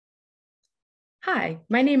Hi,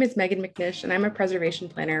 my name is Megan McNish, and I'm a preservation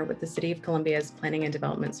planner with the City of Columbia's Planning and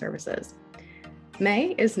Development Services.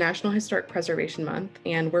 May is National Historic Preservation Month,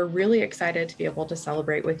 and we're really excited to be able to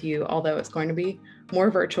celebrate with you, although it's going to be more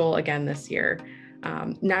virtual again this year.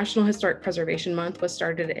 National Historic Preservation Month was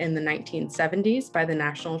started in the 1970s by the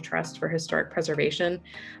National Trust for Historic Preservation,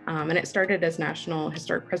 and it started as National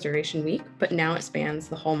Historic Preservation Week, but now it spans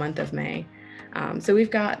the whole month of May. So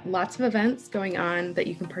we've got lots of events going on that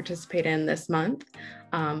you can participate in this month.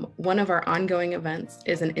 One of our ongoing events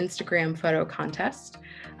is an Instagram photo contest.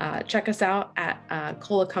 Check us out at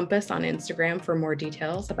Cola Compass on Instagram for more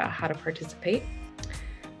details about how to participate.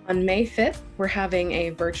 On May 5th, we're having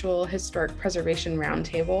a virtual historic preservation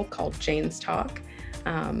roundtable called Jane's Talk.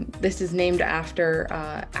 This is named after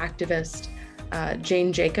activist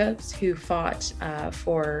Jane Jacobs, who fought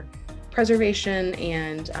for preservation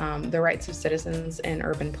and the rights of citizens in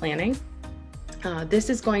urban planning. This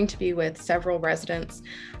is going to be with several residents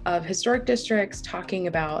of historic districts talking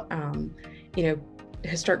about,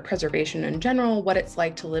 historic preservation in general, what it's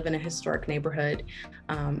like to live in a historic neighborhood,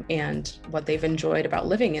 and what they've enjoyed about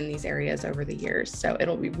living in these areas over the years. So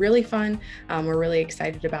it'll be really fun. We're really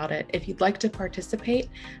excited about it. If you'd like to participate,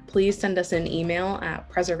 please send us an email at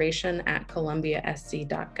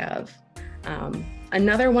preservation@columbiasc.gov.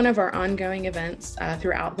 Another one of our ongoing events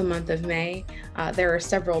throughout the month of May, there are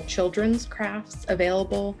several children's crafts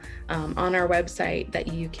available on our website that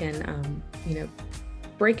you can,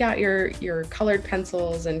 break out your colored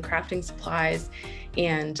pencils and crafting supplies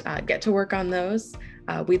and get to work on those.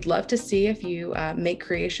 We'd love to see if you make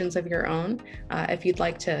creations of your own. If you'd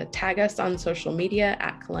like to tag us on social media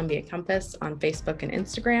at Columbia Compass on Facebook and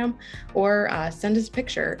Instagram, or send us a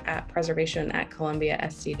picture at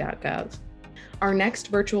preservation@columbiasc.gov. Our next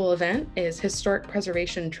virtual event is Historic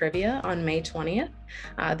Preservation Trivia on May 20th.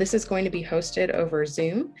 This is going to be hosted over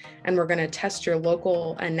Zoom, and we're going to test your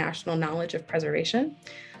local and national knowledge of preservation.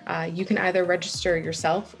 You can either register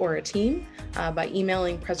yourself or a team by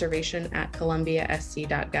emailing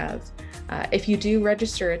preservation@columbiasc.gov. If you do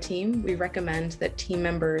register a team, we recommend that team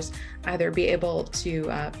members either be able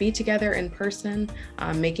to be together in person,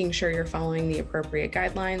 making sure you're following the appropriate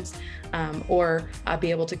guidelines, or be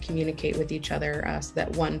able to communicate with each other so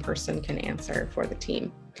that one person can answer for the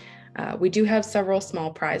team. We do have several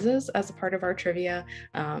small prizes as a part of our trivia,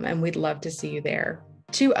 and we'd love to see you there.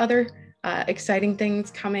 Two other exciting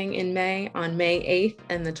things coming in May. On May 8th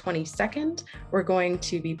and the 22nd, we're going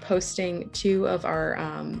to be posting two of our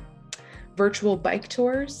virtual bike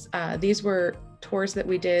tours. These were tours that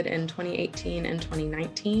we did in 2018 and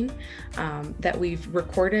 2019 that we've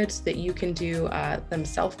recorded so that you can do them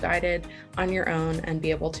self-guided on your own and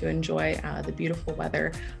be able to enjoy the beautiful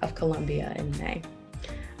weather of Columbia in May.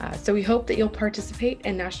 So we hope that you'll participate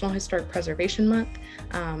in National Historic Preservation Month,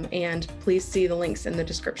 and please see the links in the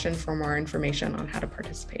description for more information on how to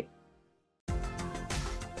participate.